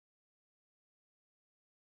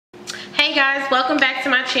Hey guys, welcome back to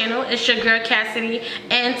my channel. It's your girl Cassidy,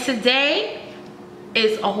 and today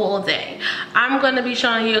is a whole day. I'm going to be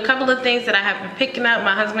showing you a couple of things that I have been picking up.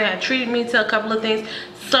 My husband had treated me to a couple of things,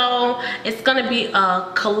 so it's going to be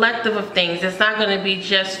a collective of things. It's not going to be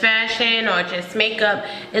just fashion or just makeup.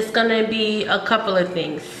 It's going to be a couple of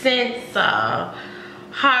things: scents,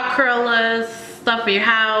 hot curlers, stuff for your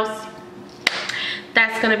house.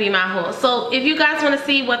 That's gonna be my haul. So if you guys want to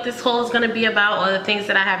see what this haul is gonna be about, or the things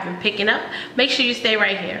that I have been picking up, make sure you stay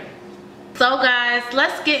right here. So guys,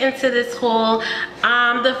 let's get into this haul.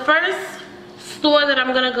 The first store that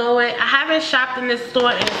I'm gonna go with, I haven't shopped in this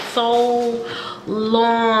store in so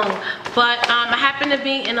long, but I happened to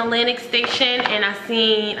be in Atlantic Station and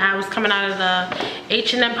I was coming out of the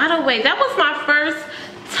H&M. By the way, that was my first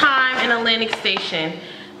time in Atlantic Station.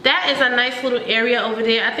 That is a nice little area over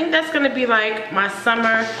there. I think that's gonna be like my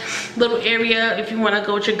summer little area if you wanna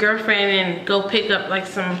go with your girlfriend and go pick up like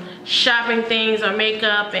some shopping things or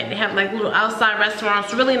makeup, and they have like little outside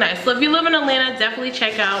restaurants, really nice. So if you live in Atlanta, definitely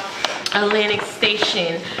check out Atlantic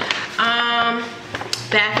Station.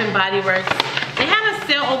 Bath and Body Works. They had a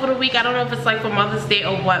sale over the week. I don't know if it's like for Mother's Day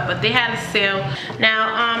or what, but they had a sale.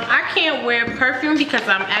 Now, I can't wear perfume because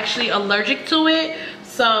I'm actually allergic to it.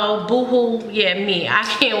 So boo-hoo, yeah, me. I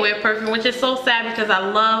can't wear perfume, which is so sad because I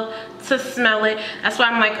love to smell it. That's why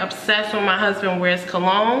I'm like obsessed when my husband wears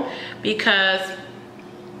cologne, because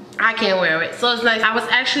I can't wear it. So it's nice. I was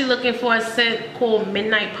actually looking for a scent called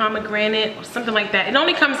Midnight Pomegranate or something like that. It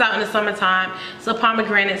only comes out in the summertime. It's a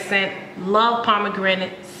pomegranate scent. Love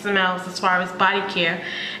pomegranate smells as far as body care.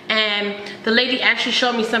 And the lady actually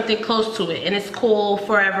showed me something close to it, and it's called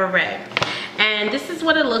Forever Red. And this is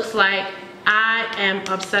what it looks like. I am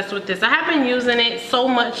obsessed with this. I have been using it so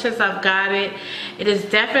much since I've got it. It is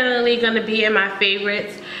definitely going to be in my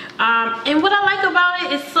favorites. And what I like about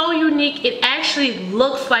it is so unique. It actually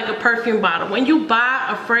looks like a perfume bottle. When you buy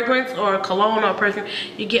a fragrance or a cologne or a perfume,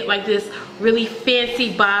 you get like this really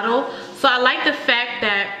fancy bottle. So I like the fact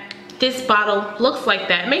that this bottle looks like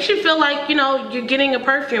that. It makes you feel like, you know, you're getting a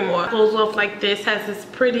perfume. Or it goes off like this, has this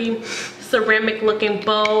pretty ceramic looking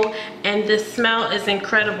bow, and the smell is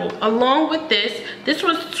incredible. Along with this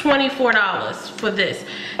was $24 for this.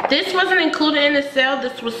 This wasn't included in the sale.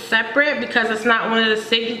 This was separate because it's not one of the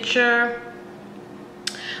signature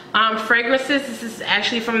fragrances. This is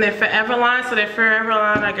actually from their Forever line. So their Forever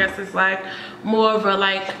line, I guess, is like more of a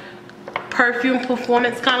like perfume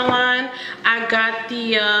performance kind of line. I got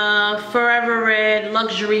the Forever Red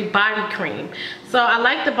Luxury Body Cream. So I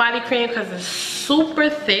like the body cream because it's super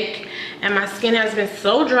thick, and my skin has been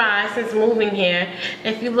so dry since moving here.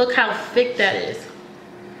 If you look how thick that is,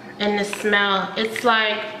 and the smell, it's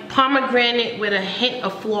like pomegranate with a hint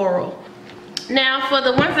of floral. Now for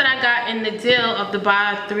the ones that I got in the deal of the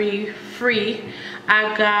buy 3 free,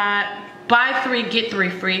 I got buy 3 get 3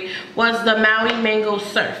 free, was the Maui Mango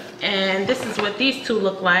Surf, and this is what these two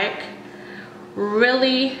look like.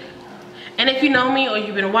 Really, and if you know me or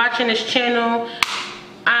you've been watching this channel,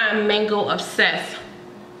 I'm mango obsessed.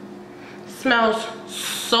 Smells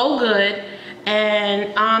so good.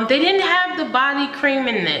 And they didn't have the body cream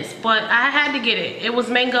in this, but I had to get it. It was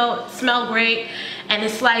mango, it smelled great, and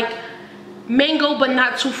it's like mango but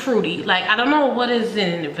not too fruity. Like, I don't know what is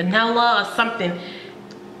in it, vanilla or something.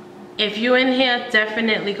 If you're in here,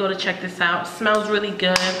 definitely go to check this out. Smells really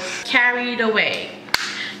good. Carried Away.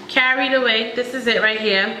 Carried Away, this is it right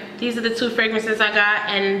here. These are the two fragrances I got,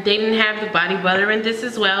 and they didn't have the body butter in this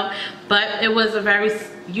as well, but it was a very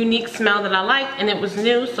unique smell that I liked, and it was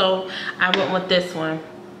new, so I went with this one.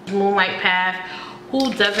 Moonlight Path.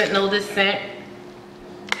 Who doesn't know this scent?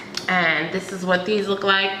 And this is what these look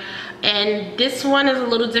like. And this one is a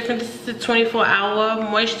little different. This is the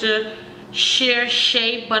 24-hour moisture sheer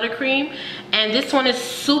shea buttercream, and this one is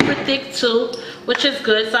super thick too, which is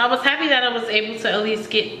good. So I was happy that I was able to at least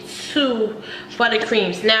get 2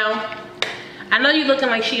 buttercreams. Now I know you're looking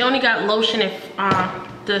like she only got lotion and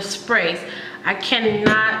the sprays. I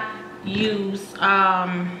cannot use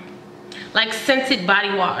like scented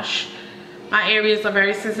body wash. My areas are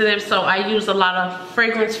very sensitive, so I use a lot of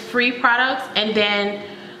fragrance free products, and then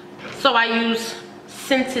so I use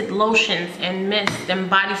scented lotions and mist and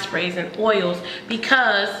body sprays and oils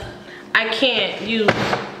because I can't use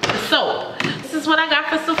the soap. This is what I got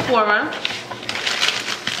for Sephora,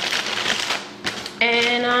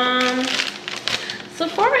 and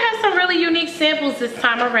Sephora has some really unique samples this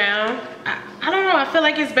time around. I don't know, I feel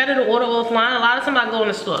like it's better to order offline. A lot of times I go in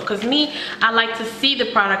the store, because me, I like to see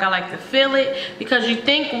the product, I like to feel it, because you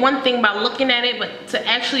think one thing by looking at it, but to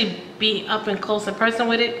actually be up and close in person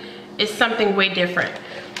with it is something way different.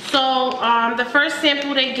 So the first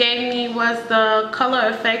sample they gave me was the Color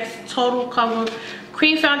Effects Total Cover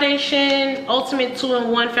Cream Foundation, Ultimate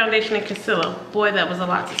 2-in-1 Foundation and Concealer. Boy, that was a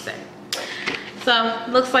lot to say. So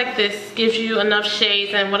looks like this, gives you enough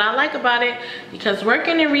shades. And what I like about it, because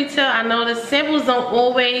working in retail, I know the samples don't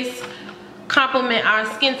always complement our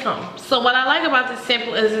skin tone. So what I like about this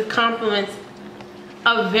sample is it complements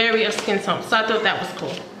a variety of skin tones. So I thought that was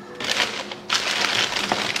cool.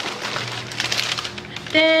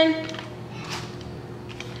 Then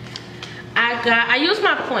I used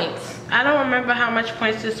my points. I don't remember how much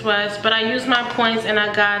points this was, but I used my points and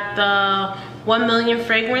I got the 1 million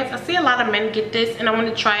fragrance. I see a lot of men get this and I want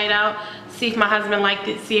to try it out, see if my husband liked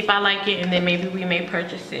it, see if I like it, and then maybe we may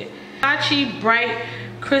purchase it. Versace Bright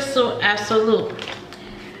Crystal Absolute.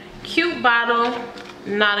 Cute bottle,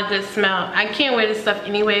 not a good smell. I can't wear this stuff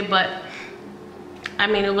anyway, but I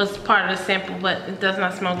mean it was part of the sample, but it does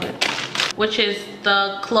not smell good. Which is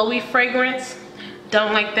the Chloe fragrance.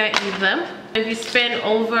 Don't like that either. If you spend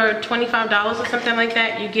over $25 or something like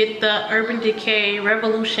that, you get the Urban Decay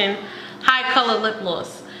Revolution High Color Lip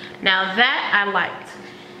Gloss. Now that I liked.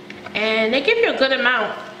 And they give you a good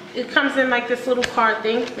amount. It comes in like this little card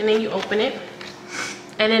thing, and then you open it.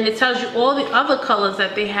 And then it tells you all the other colors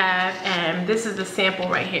that they have, and this is the sample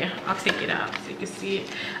right here. I'll take it out so you can see it.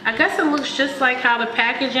 I guess it looks just like how the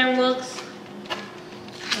packaging looks.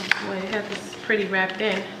 Oh boy, it has this pretty wrapped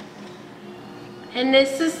in. And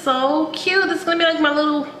this is so cute. This is gonna be like my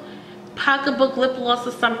little pocketbook lip gloss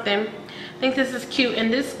or something. I think this is cute.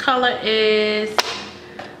 And this color is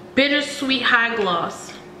Bittersweet High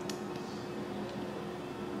Gloss.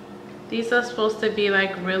 These are supposed to be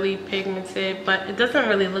like really pigmented, but it doesn't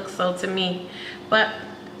really look so to me. But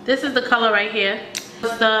this is the color right here.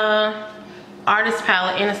 It's the Artist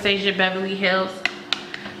Palette, Anastasia Beverly Hills.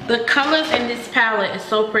 The colors in this palette is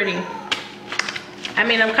so pretty. I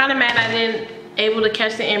mean, I'm kind of mad I didn't able to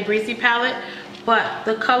catch the Embreezy palette, but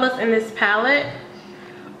the colors in this palette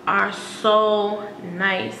are so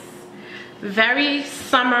nice. Very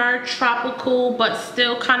summer, tropical, but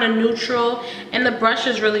still kind of neutral, and the brush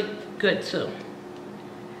is really good too.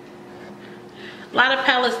 A lot of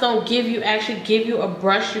palettes don't actually give you a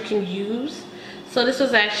brush you can use, so this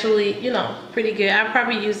was actually, you know, pretty good. I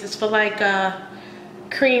probably use this for like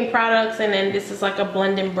cream products, and then this is like a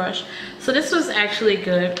blending brush, so this was actually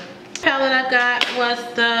good. The palette I got was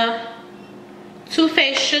the Too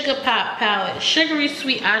Faced Sugar Pop palette, Sugary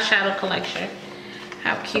Sweet Eyeshadow Collection.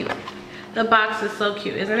 How cute. The box is so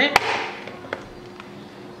cute, isn't it?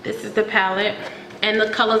 This is the palette, and the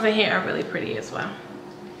colors in here are really pretty as well.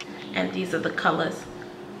 And these are the colors.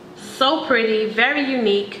 So pretty, very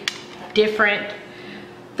unique, different.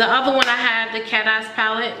 The other one I had, the Cat Eyes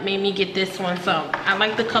palette, made me get this one, so I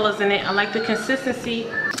like the colors in it. I like the consistency.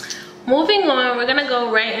 Moving on, we're gonna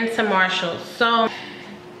go right into Marshalls. So,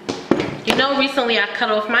 you know, recently I cut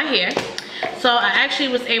off my hair. So I actually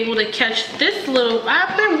was able to catch this little,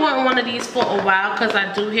 I've been wanting one of these for a while because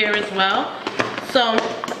I do hair as well. So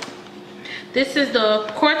this is the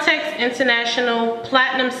Cortex International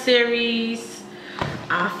Platinum Series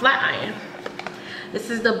Flat Iron. This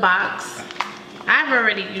is the box. I've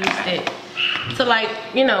already used it to, like,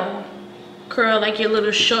 you know, curl like your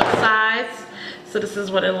little short sides. So this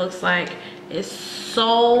is what it looks like. It's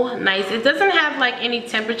so nice. It doesn't have like any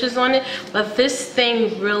temperatures on it, but this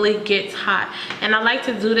thing really gets hot. And I like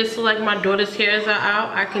to do this so like my daughter's hairs are out.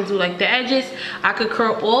 I can do like the edges. I could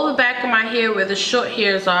curl all the back of my hair where the short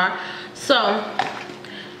hairs are. So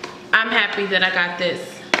I'm happy that I got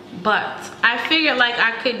this. But I figured like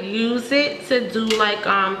I could use it to do like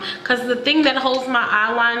because the thing that holds my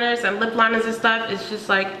eyeliners and lip liners and stuff is just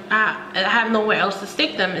like I have nowhere else to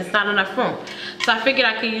stick them. It's not enough room. So I figured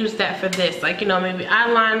I could use that for this, like, you know, maybe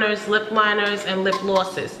eyeliners, lip liners, and lip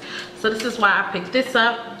glosses. So this is why I picked this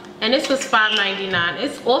up, and this was $5.99.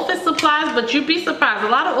 It's office supplies, but you'd be surprised. A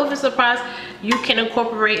lot of office supplies you can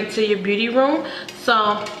incorporate into your beauty room. So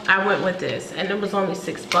I went with this, and it was only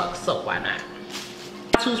 $6, so why not?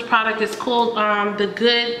 Whose product is called the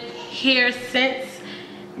Good Hair Sense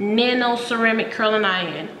Nano Ceramic Curling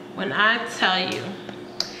Iron. When I tell you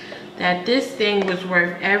that this thing was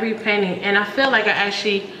worth every penny, and I feel like I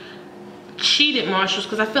actually cheated Marshalls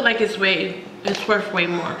because I feel like it's worth way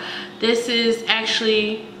more. This is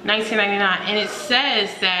actually $19.99, and it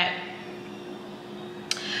says that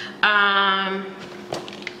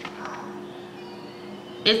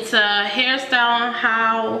it's a hairstyle on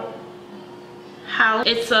how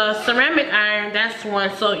it's a ceramic iron, that's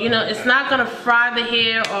one. So, you know, it's not gonna fry the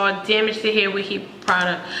hair or damage the hair with heat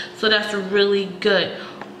product, so that's really good.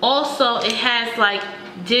 Also, it has like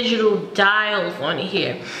digital dials on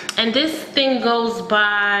here. And this thing goes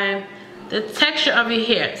by the texture of your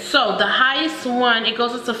hair. So the highest one, it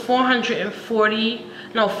goes up to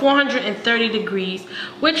 430 degrees,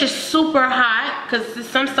 which is super hot because there's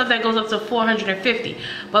some stuff that goes up to 450.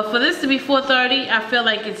 But for this to be 430, I feel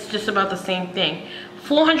like it's just about the same thing.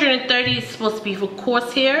 430 is supposed to be for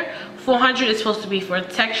coarse hair. 400 is supposed to be for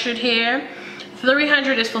textured hair.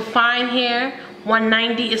 300 is for fine hair.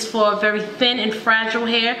 190 is for very thin and fragile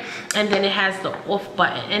hair, and then it has the off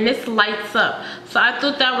button, and this lights up. So I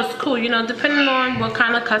thought that was cool, you know, depending on what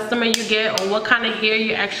kind of customer you get or what kind of hair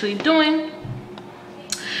you're actually doing,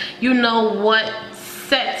 you know what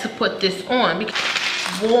set to put this on. Because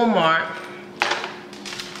Walmart,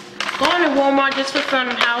 going to Walmart just for some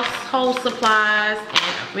household supplies, and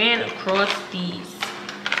I ran across these.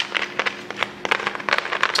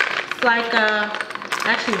 It's like a, I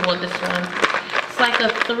actually wore this one. It's like a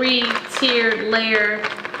 3-tiered layer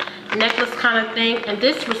necklace kind of thing, and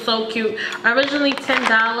this was so cute. Originally $10,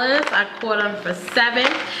 I caught them for $7,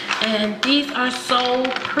 and these are so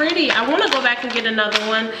pretty. I want to go back and get another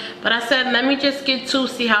one, but I said let me just get 2,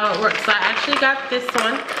 see how it works. So I actually got this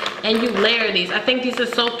one, and you layer these. I think these are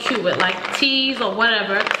so cute with like tees or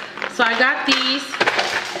whatever. So I got these,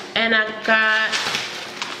 and I got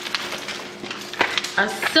a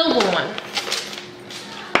silver one.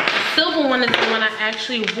 Silver one is the one I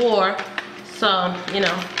actually wore, so you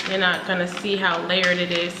know you're not gonna see how layered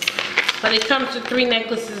it is, but it comes with 3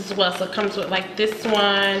 necklaces as well. So it comes with like this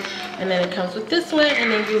one, and then it comes with this one, and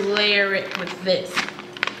then you layer it with this.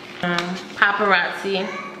 Paparazzi,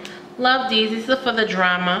 love these are for the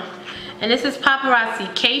drama. And this is Paparazzi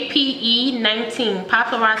KPE 19,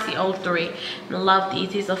 Paparazzi 03. Love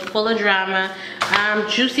these are full of drama.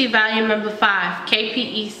 Juicy Volume number 5,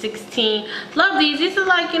 KPE 16. Love these are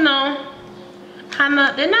like, you know, kind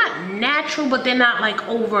of, they're not natural, but they're not like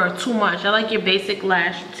over too much. I like your basic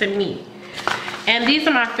lash to me. And these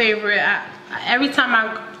are my favorite. Every time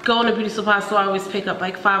I go in a beauty supply store, I always pick up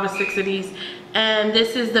like 5 or 6 of these. And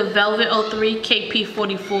this is the Velvet 03 KP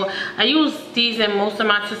 44. I use these in most of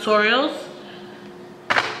my tutorials.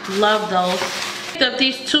 Love those. Picked up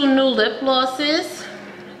these 2 new lip glosses.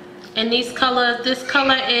 And these colors, this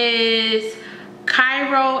color is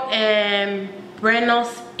Cairo and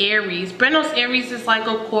Buenos Aires. Buenos Aires is like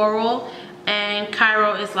a coral, and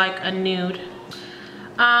Cairo is like a nude.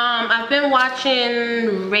 I've been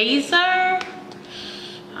watching Razor.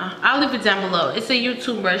 I'll leave it down below. It's a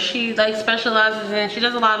YouTuber. She like specializes in, she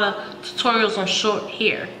does a lot of tutorials on short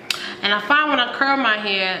hair. And I find when I curl my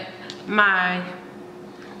hair, my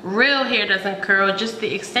real hair doesn't curl, just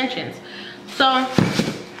the extensions. So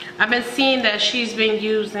I've been seeing that she's been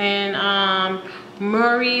using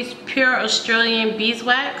Murray's Pure Australian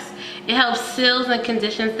Beeswax. It helps seals and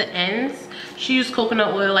conditions the ends. She used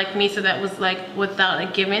coconut oil like me, so that was like without a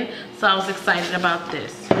given. So I was excited about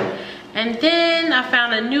this. And then I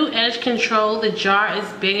found a new edge control. The jar is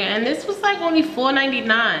bigger, and this was like only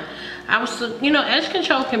 $4.99. I was, you know, edge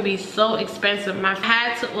control can be so expensive. I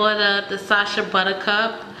had to order the Sacha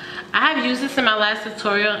Buttercup. I have used this in my last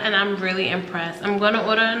tutorial, and I'm really impressed. I'm gonna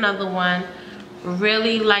order another one.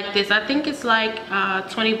 Really like this. I think it's like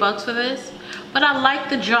 20 bucks for this, but I like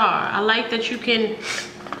the jar. I like that you can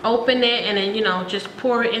open it and then, you know, just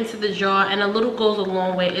pour it into the jar, and a little goes a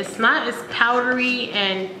long way. It's not as powdery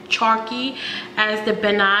and chalky as the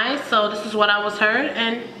Benai, so this is what I was heard,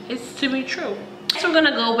 and it's to be true. So we're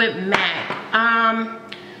gonna go with MAC.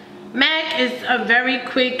 MAC is a very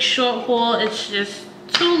quick short haul. It's just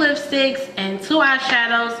 2 lipsticks and 2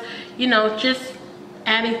 eyeshadows, you know, just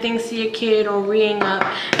adding things to your kid or reading up.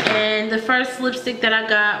 And the first lipstick that I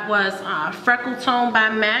got was Freckle Tone by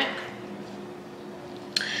MAC.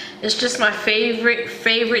 It's just my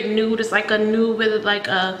favorite nude. It's like a nude with like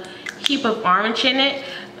a heap of orange in it.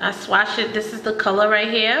 I swatched it. This is the color right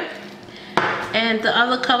here. And the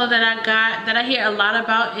other color that I got, that I hear a lot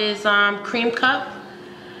about, is Cream Cup.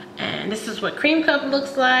 And this is what Cream Cup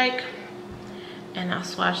looks like. And I'll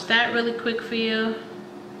swatch that really quick for you.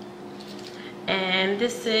 And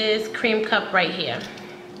this is Cream Cup right here.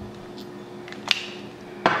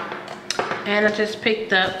 And I just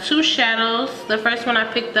picked up 2 shadows. The first one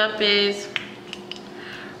I picked up is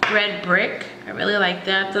Red Brick. I really like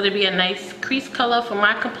that. I thought it'd be a nice crease color for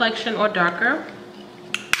my complexion or darker.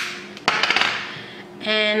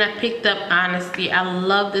 And I picked up Honesty. I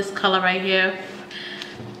love this color right here.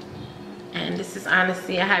 And this is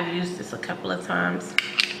Honesty. I have used this a couple of times.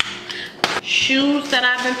 Shoes that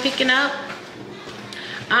I've been picking up.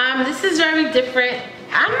 This is very different.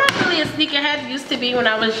 I'm not really a sneakerhead, used to be when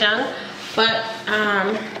I was young. But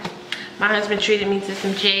My husband treated me to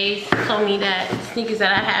some J's, told me that the sneakers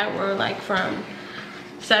that I had were like from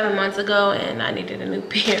 7 months ago and I needed a new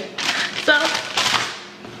pair. So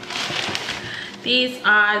these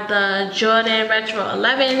are the Jordan Retro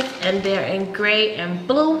 11s and they're in gray and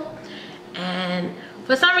blue. And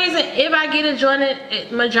for some reason, if I get a Jordan,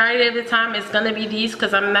 majority of the time it's gonna be these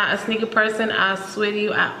because I'm not a sneaker person. I swear to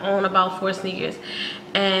you, I own about 4 sneakers.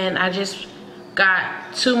 And I just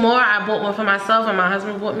got 2 more. I bought one for myself and my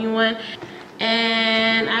husband bought me one.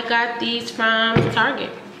 And I got these from Target.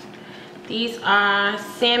 These are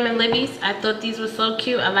salmon libbies. I thought these were so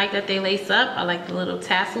cute. I like that they lace up. I like the little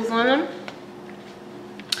tassels on them.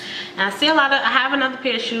 And I see a lot of, I have another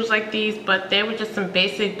pair of shoes like these, but they were just some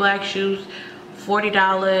basic black shoes,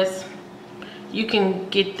 $40. You can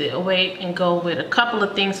get away and go with a couple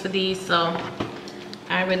of things for these, so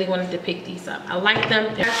I really wanted to pick these up. I like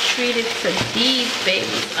them. They're treated to these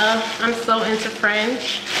babies. I'm so into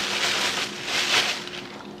fringe.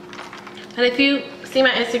 And if you see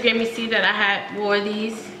my Instagram, you see that I wore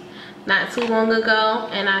these not too long ago,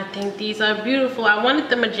 and I think these are beautiful. I wanted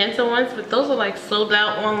the magenta ones, but those are like sold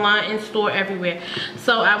out online, in store, everywhere.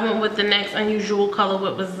 So I went with the next unusual color,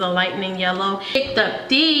 which was the lightning yellow. Picked up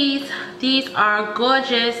these. These are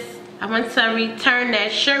gorgeous. I went to return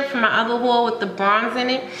that shirt from my other haul with the bronze in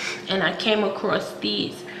it, and I came across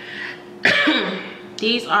these.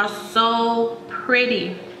 These are so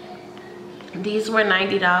pretty. These were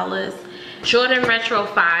 $90. Jordan Retro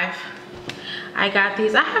 5. I got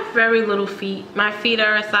these. I have very little feet. My feet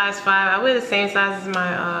are a size 5. I wear the same size as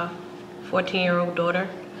my 14-year-old daughter.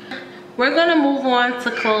 We're gonna move on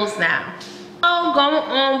to clothes now. So going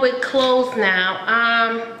on with clothes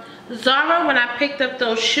now. Zara, when I picked up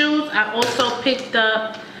those shoes, I also picked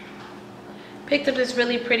up this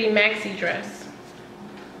really pretty maxi dress.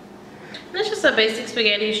 And it's just a basic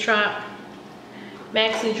spaghetti strap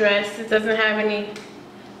maxi dress. It doesn't have any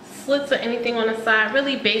slits or anything on the side.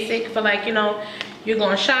 Really basic for, like, you know, you're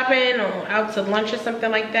going shopping or out to lunch or something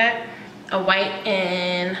like that. A white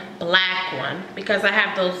and black one, because I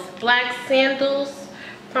have those black sandals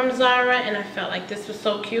from Zara and I felt like this was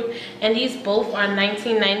so cute. And these both are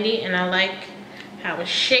 $19.90 and I like how it's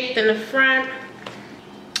shaped in the front.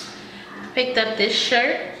 Picked up this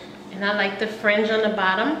shirt and I like the fringe on the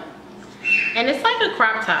bottom, and it's like a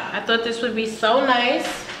crop top. I thought this would be so nice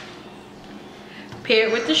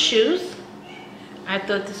paired with the shoes. I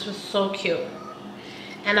thought this was so cute,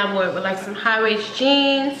 and I wore it with like some high-waist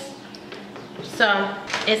jeans. So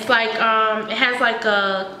it's like it has like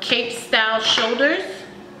a cape style shoulders,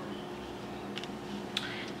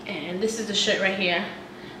 and this is the shirt right here.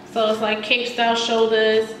 So it's like cape style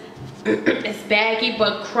shoulders. It's baggy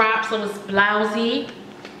but cropped, so it's blousy.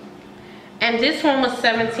 And this one was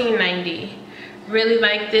 $17.90. Really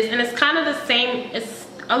like this, and it's kind of the same. It's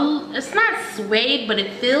not suede, but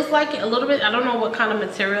it feels like it a little bit. I don't know what kind of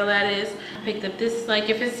material that is. I picked up this, like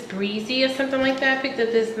if it's breezy or something like that. I picked up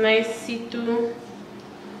this nice see-through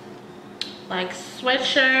like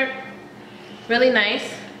sweatshirt. Really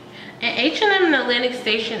nice. And H&M in Atlantic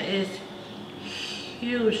Station is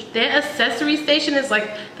huge. Their accessory station is like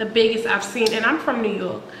the biggest I've seen, and I'm from New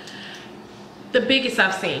York. The biggest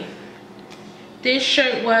I've seen. This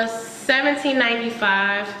shirt was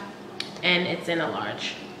 $17.95 and it's in a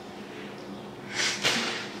large.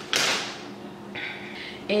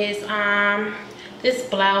 Is this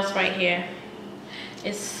blouse right here.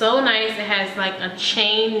 It's so nice. It has like a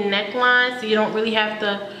chain neckline, so you don't really have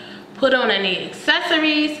to put on any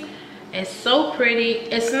accessories. It's so pretty.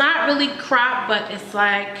 It's not really cropped, but it's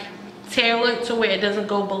like tailored to where it doesn't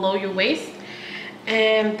go below your waist.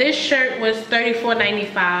 And this shirt was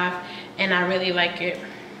 $34.95 and I really like it.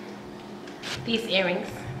 These earrings,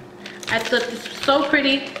 I thought this was so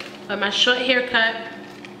pretty with my short haircut.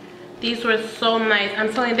 These were so nice.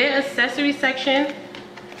 I'm telling you, their accessory section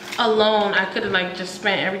alone, I could have like just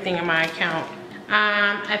spent everything in my account.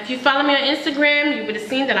 If you follow me on Instagram, you would have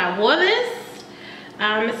seen that I wore this.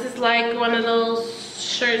 This is like one of those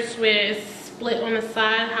shirts where it's split on the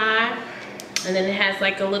side high, and then it has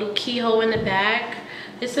like a little keyhole in the back.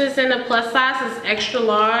 This is in a plus size. It's extra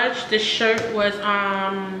large. This shirt was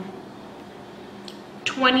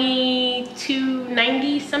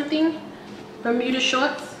 $22.90 something. Bermuda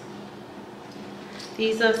shorts.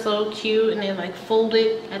 These are so cute, and they're like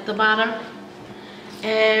folded at the bottom.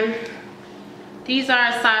 And these are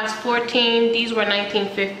a size 14. These were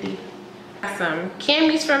 $19.50. Got some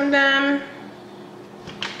camis from them.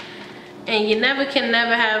 And you can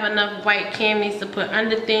never have enough white camis to put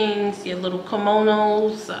under things. Your little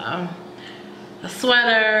kimonos, a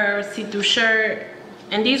sweater, a see-through shirt.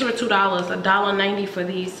 And these were $2, $1.90 for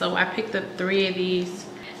these. So I picked up 3 of these.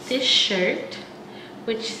 this shirt,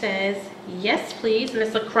 which says yes please, and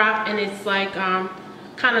it's a crop, and it's like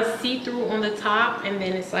kind of see-through on the top, and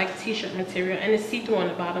then it's like t-shirt material, and it's see-through on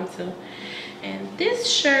the bottom too. And this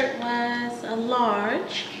shirt was a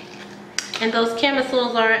large, and those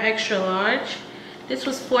camisoles are extra large. This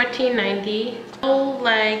was $14.90. Oh,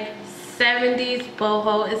 like 70s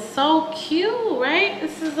boho. It's so cute, right?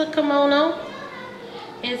 This is a kimono.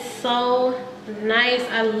 It's so nice.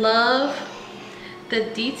 I love the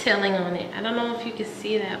detailing on it. I don't know if you can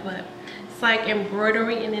see that, but it's like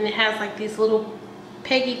embroidery, and then it has like these little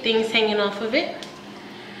peggy things hanging off of it.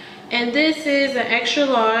 And this is an extra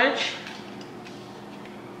large,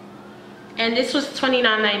 and this was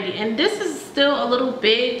 $29.90. And this is still a little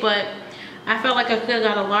big, but I felt like I could have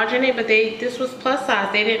got a large in it, but this was plus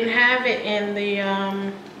size. They didn't have it in the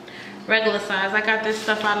regular size. I got this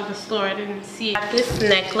stuff out of the store. I didn't see it. I got this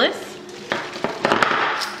necklace,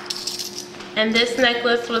 and this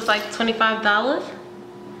necklace was like $25.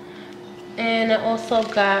 And I also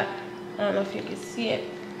got, I don't know if you can see it,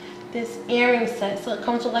 this earring set. So it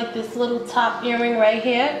comes with like this little top earring right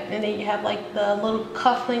here, and then you have like the little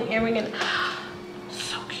cuffling earring, and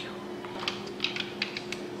so cute.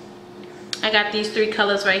 I got these 3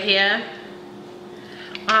 colors right here.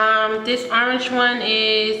 This orange one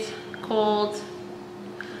is called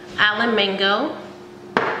Allen Mango.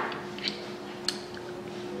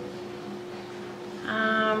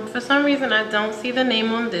 For some reason I don't see the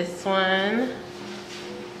name on this one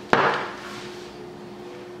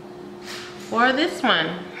or this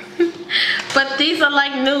one. But these are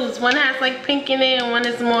like nudes. One has like pink in it, and one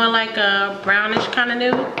is more like a brownish kind of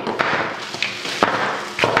nude.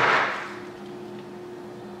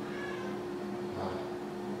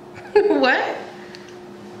 What?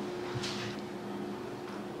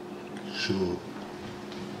 Sure.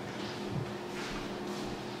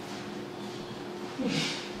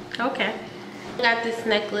 Okay. I got this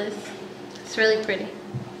necklace. It's really pretty.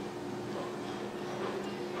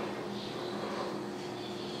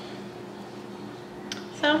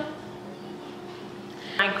 So,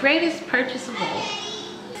 my greatest purchase of all.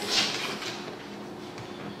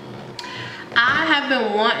 I have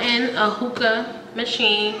been wanting a hookah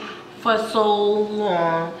machine for so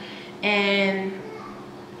long, and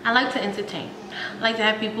I like to entertain. I like to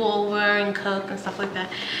have people over and cook and stuff like that.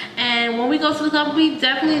 And when we go to the club, we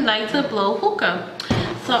definitely like to blow hookah.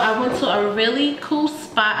 So I went to a really cool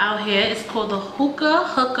spot out here. It's called the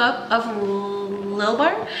Hookup of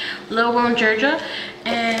Lilburn, Georgia.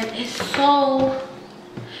 And it's so,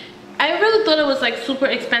 I really thought it was like super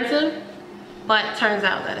expensive, but it turns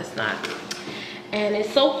out that it's not. And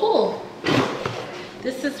it's so cool.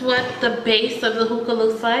 This is what the base of the hookah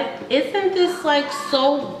looks like. Isn't this like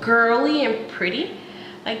so girly and pretty?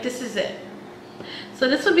 Like, this is it. So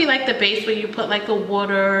this would be like the base where you put like the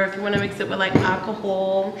water if you want to mix it with like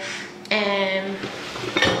alcohol. And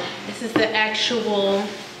this is the actual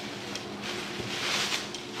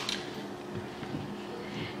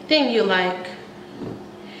thing you like.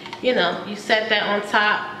 You know, you set that on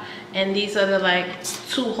top, and these are the like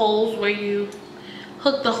 2 holes where you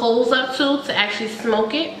hook the holes up to actually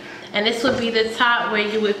smoke it. And this would be the top where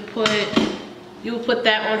you would put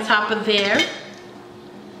that on top of there.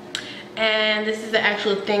 And this is the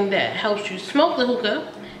actual thing that helps you smoke the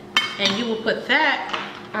hookah, and you will put that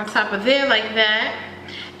on top of there like that.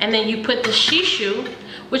 And then you put the shishu,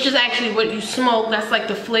 which is actually what you smoke. That's like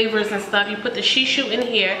the flavors and stuff. You put the shishu in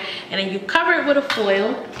here, and then you cover it with a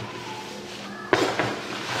foil.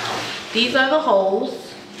 These are the holes.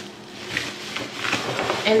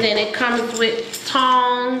 And then it comes with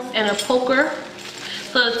tongs and a poker.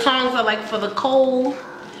 So the tongs are like for the coal,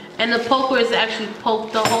 and the poker is to actually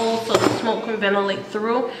poke the hole so the smoke can ventilate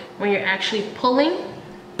through when you're actually pulling.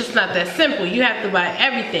 It's not that simple. You have to buy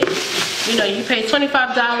everything. You know, you pay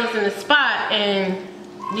 $25 in the spot and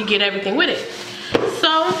you get everything with it.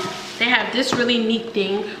 So they have this really neat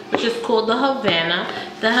thing, which is called the Havana.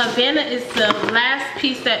 The Havana is the last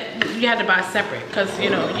piece that you had to buy separate, because you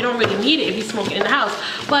know, you don't really need it if you smoke it in the house.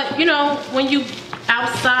 But you know, when you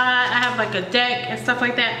outside, I have like a deck and stuff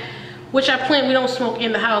like that, which I plan, we don't smoke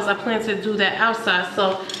in the house, I plan to do that outside.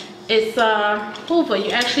 So it's Hoover.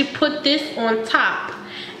 You actually put this on top,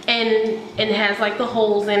 and it has like the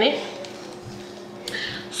holes in it.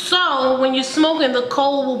 So when you're smoking, the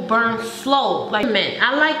coal will burn slow, like mint.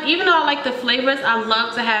 Even though I like the flavors, I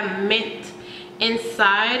love to have mint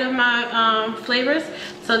inside of my flavors.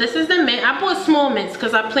 So this is the mint. I bought small mints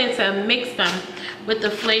because I plan to mix them with the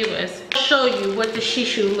flavors. I'll show you what the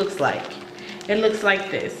shishu looks like. It looks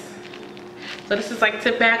like this. So this is like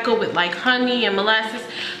tobacco with like honey and molasses.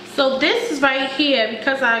 So this is right here,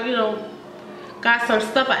 because I, you know, got some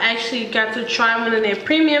stuff. I actually got to try one of their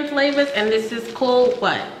premium flavors, and this is called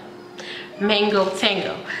what? Mango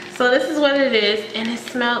Tango. So this is what it is, and it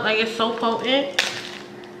smells like it's so potent.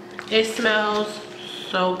 It smells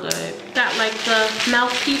so good. Got like the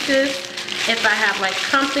mouthpieces if I have like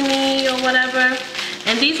company or whatever.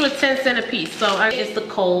 And these were 10 cents a piece. So it's the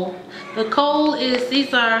coal. The coal is,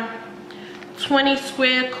 these are 20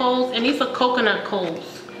 square coals, and these are coconut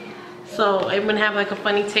coals. So it wouldn't have like a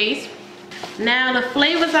funny taste. Now the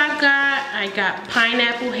flavors I got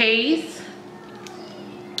pineapple haze.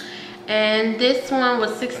 And this one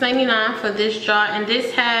was $6.99 for this jar, and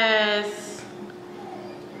this has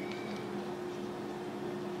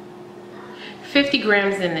 50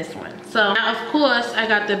 grams in this one. So now of course I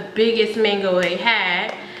got the biggest mango they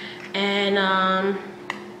had, and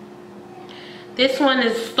this one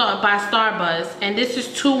is by Starbuzz, and this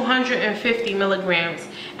is 250 milligrams,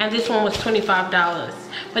 and this one was $25.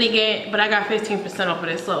 But I got 15% off of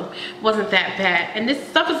this, so it wasn't that bad. And this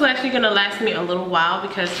stuff is actually gonna last me a little while,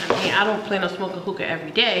 because I mean, I don't plan on smoking hookah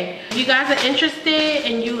every day. If you guys are interested,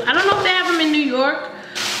 and I don't know if they have them in New York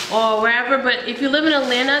or wherever, but if you live in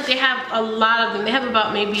Atlanta, they have a lot of them. They have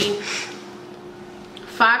about maybe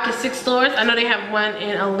 5 to 6 stores. I know they have one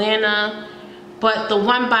in Atlanta, but the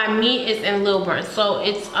one by me is in Lilburn. So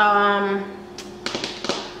it's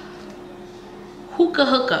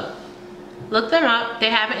Hookah. Look them up. They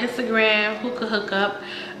have an Instagram, Hookah.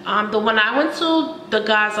 The one I went to, the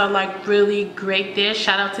guys are like really great there.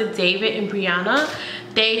 Shout out to David and Brianna.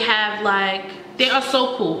 They have like, they are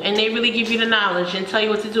so cool, and they really give you the knowledge and tell you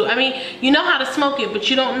what to do. I mean, you know how to smoke it, but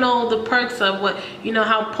you don't know the perks of what, you know,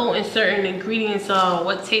 how potent certain ingredients are,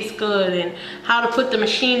 what tastes good, and how to put the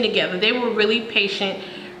machine together. They were really patient,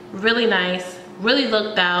 really nice, really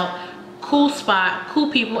looked out. Cool spot,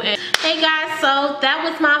 cool people. And hey guys, so that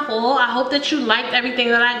was my haul. I hope that you liked everything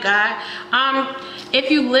that I got. If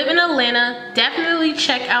you live in Atlanta, definitely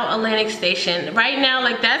check out Atlantic Station. Right now,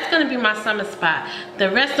 like, that's gonna be my summer spot. The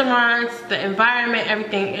restaurants, the environment,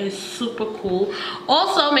 everything is super cool.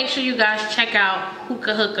 Also, make sure you guys check out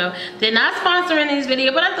Hookah. They're not sponsoring this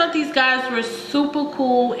video, but I thought these guys were super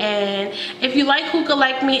cool. And if you like hookah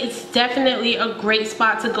like me, it's definitely a great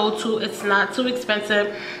spot to go to. It's not too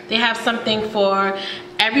expensive. They have something for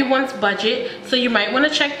everyone's budget, so you might want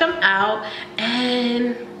to check them out.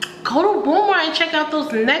 And go to Walmart and check out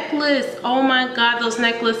those necklaces. Oh my god, those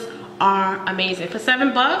necklaces are amazing for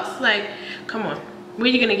 $7. Like, come on, where are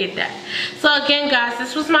you gonna get that? So again guys,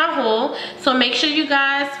 this was my haul. So make sure you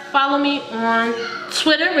guys follow me on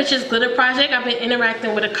Twitter, which is Glitter Project. I've been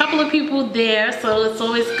interacting with a couple of people there, so it's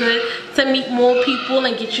always good to meet more people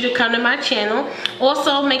and get you to come to my channel.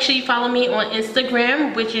 Also, make sure you follow me on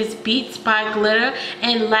Instagram, which is Beats by Glitter,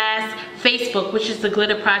 and last, Facebook, which is the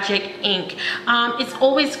Glitter Project Inc. It's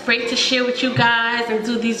always great to share with you guys and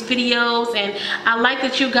do these videos, and I like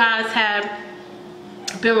that you guys have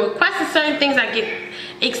been requesting certain things. I get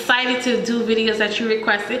excited to do videos that you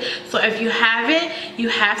requested. So if you haven't, you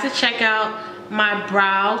have to check out my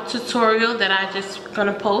brow tutorial that I just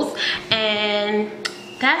gonna post. And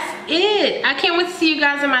that's it. I can't wait to see you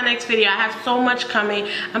guys in my next video. I have so much coming.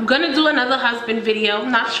 I'm gonna do another husband video.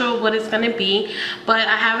 I'm not sure what it's gonna be, but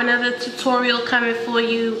I have another tutorial coming for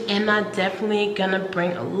you, and I'm definitely gonna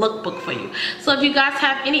bring a lookbook for you. So if you guys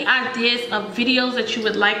have any ideas of videos that you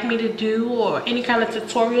would like me to do, or any kind of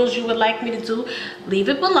tutorials you would like me to do, leave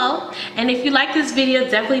it below. And if you like this video,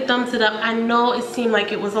 definitely thumbs it up. I know it seemed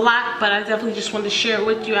like it was a lot, but I definitely just wanted to share it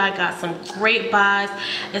with you. I got some great buys,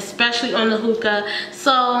 especially on the hookah.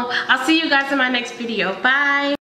 So I'll see you guys in my next video. Bye.